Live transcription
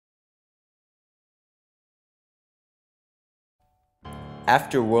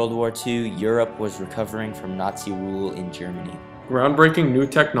After World War II, Europe was recovering from Nazi rule in Germany. Groundbreaking new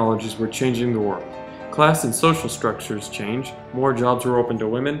technologies were changing the world. Class and social structures changed, more jobs were open to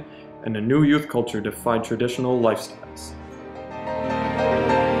women, and a new youth culture defied traditional lifestyles.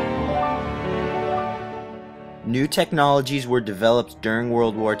 New technologies were developed during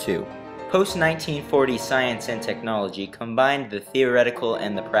World War II. Post-1940 science and technology combined the theoretical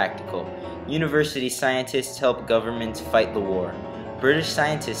and the practical. University scientists helped governments fight the war. British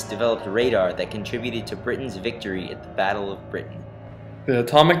scientists developed radar that contributed to Britain's victory at the Battle of Britain. The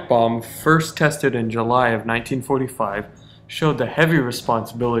atomic bomb, first tested in July of 1945, showed the heavy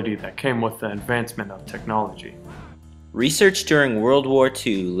responsibility that came with the advancement of technology. Research during World War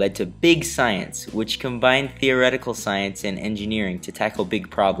II led to big science, which combined theoretical science and engineering to tackle big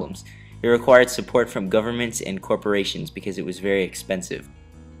problems. It required support from governments and corporations because it was very expensive.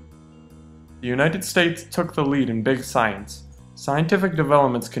 The United States took the lead in big science. Scientific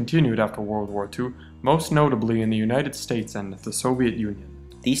developments continued after World War II, most notably in the United States and the Soviet Union.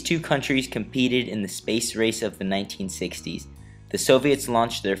 These two countries competed in the space race of the 1960s. The Soviets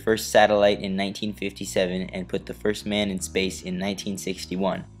launched their first satellite in 1957 and put the first man in space in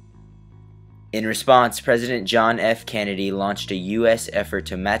 1961. In response, President John F. Kennedy launched a U.S. effort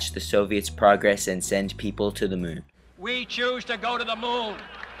to match the Soviets' progress and send people to the moon. We choose to go to the moon.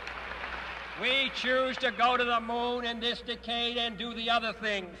 We choose to go to the moon in this decade and do the other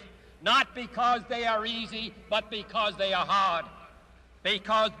things, not because they are easy, but because they are hard.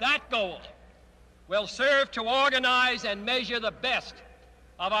 Because that goal will serve to organize and measure the best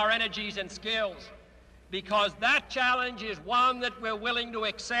of our energies and skills. Because that challenge is one that we're willing to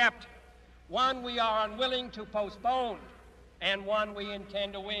accept, one we are unwilling to postpone, and one we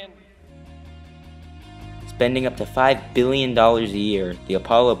intend to win. Spending up to $5 billion a year, the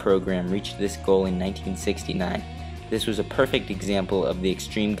Apollo program reached this goal in 1969. This was a perfect example of the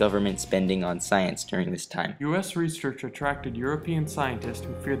extreme government spending on science during this time. U.S. research attracted European scientists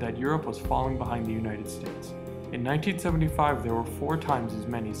who feared that Europe was falling behind the United States. In 1975, there were 4 times as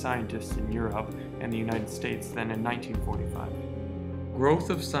many scientists in Europe and the United States than in 1945. Growth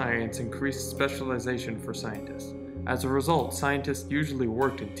of science increased specialization for scientists. As a result, scientists usually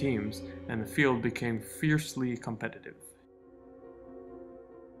worked in teams, and the field became fiercely competitive.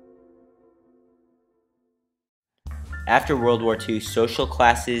 After World War II, social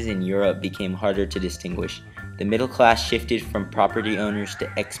classes in Europe became harder to distinguish. The middle class shifted from property owners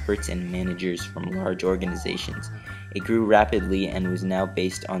to experts and managers from large organizations. It grew rapidly and was now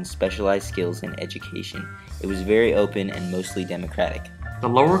based on specialized skills and education. It was very open and mostly democratic. The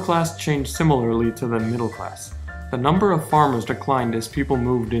lower class changed similarly to the middle class. The number of farmers declined as people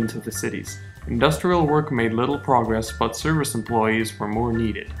moved into the cities. Industrial work made little progress, but service employees were more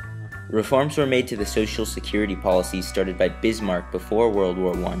needed. Reforms were made to the social security policies started by Bismarck before World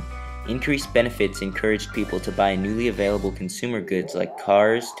War I. Increased benefits encouraged people to buy newly available consumer goods like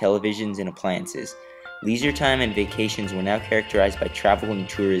cars, televisions, and appliances. Leisure time and vacations were now characterized by travel and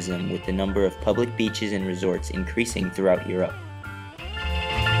tourism, with the number of public beaches and resorts increasing throughout Europe.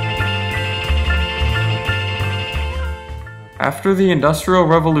 After the Industrial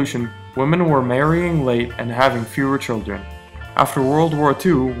Revolution, women were marrying late and having fewer children. After World War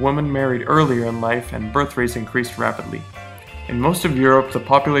II, women married earlier in life and birth rates increased rapidly. In most of Europe, the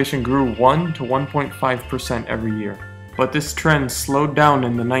population grew 1 to 1.5% every year. But this trend slowed down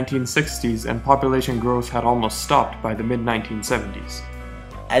in the 1960s and population growth had almost stopped by the mid-1970s.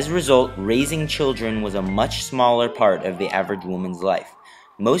 As a result, raising children was a much smaller part of the average woman's life.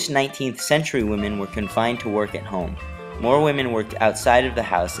 Most 19th century women were confined to work at home. More women worked outside of the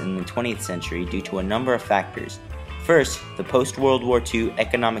house in the 20th century due to a number of factors. First, the post-World War II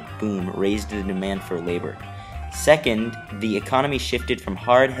economic boom raised the demand for labor. Second, the economy shifted from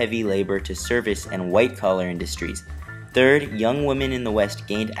hard, heavy labor to service and white-collar industries. Third, young women in the West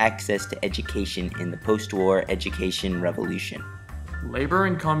gained access to education in the post-war education revolution. Labor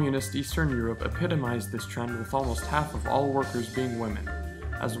in communist Eastern Europe epitomized this trend, with almost half of all workers being women.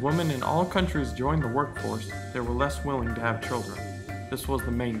 As women in all countries joined the workforce, they were less willing to have children. This was the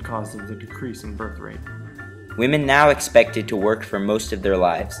main cause of the decrease in birth rate. Women now expected to work for most of their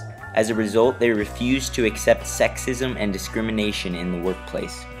lives. As a result, they refused to accept sexism and discrimination in the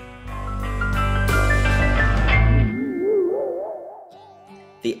workplace.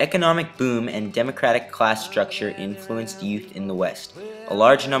 The economic boom and democratic class structure influenced youth in the West. A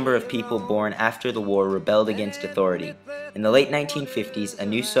large number of people born after the war rebelled against authority. In the late 1950s, a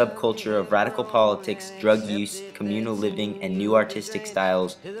new subculture of radical politics, drug use, communal living, and new artistic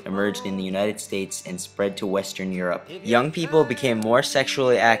styles emerged in the United States and spread to Western Europe. Young people became more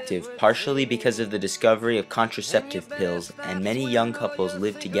sexually active, partially because of the discovery of contraceptive pills, and many young couples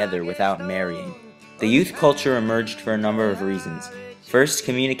lived together without marrying. The youth culture emerged for a number of reasons. First,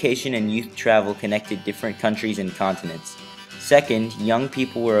 communication and youth travel connected different countries and continents. Second, young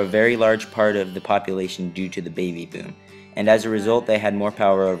people were a very large part of the population due to the baby boom, and as a result they had more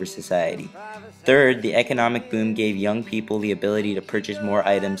power over society. Third, the economic boom gave young people the ability to purchase more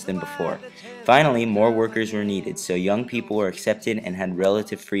items than before. Finally, more workers were needed, so young people were accepted and had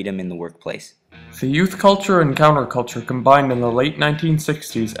relative freedom in the workplace. The youth culture and counterculture combined in the late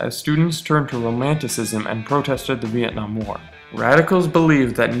 1960s as students turned to Romanticism and protested the Vietnam War. Radicals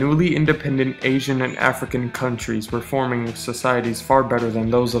believed that newly independent Asian and African countries were forming societies far better than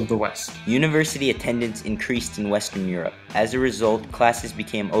those of the West. University attendance increased in Western Europe. As a result, classes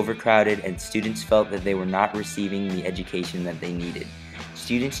became overcrowded and students felt that they were not receiving the education that they needed.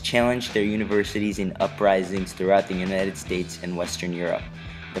 Students challenged their universities in uprisings throughout the United States and Western Europe.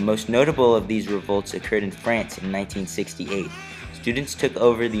 The most notable of these revolts occurred in France in 1968. Students took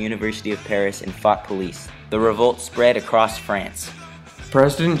over the University of Paris and fought police. The revolt spread across France.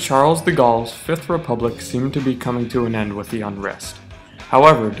 President Charles de Gaulle's Fifth Republic seemed to be coming to an end with the unrest.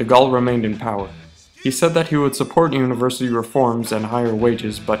 However, de Gaulle remained in power. He said that he would support university reforms and higher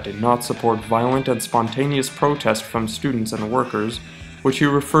wages, but did not support violent and spontaneous protest from students and workers, which he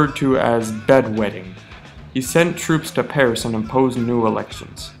referred to as bedwetting. He sent troops to Paris and imposed new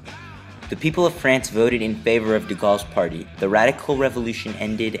elections. The people of France voted in favor of de Gaulle's party. The radical revolution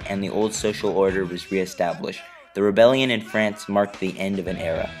ended and the old social order was re-established. The rebellion in France marked the end of an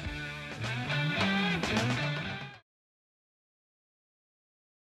era.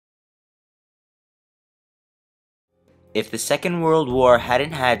 If the Second World War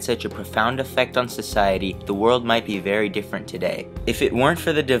hadn't had such a profound effect on society, the world might be very different today. If it weren't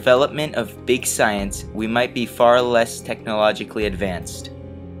for the development of big science, we might be far less technologically advanced.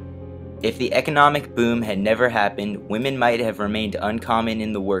 If the economic boom had never happened, women might have remained uncommon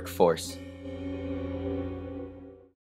in the workforce.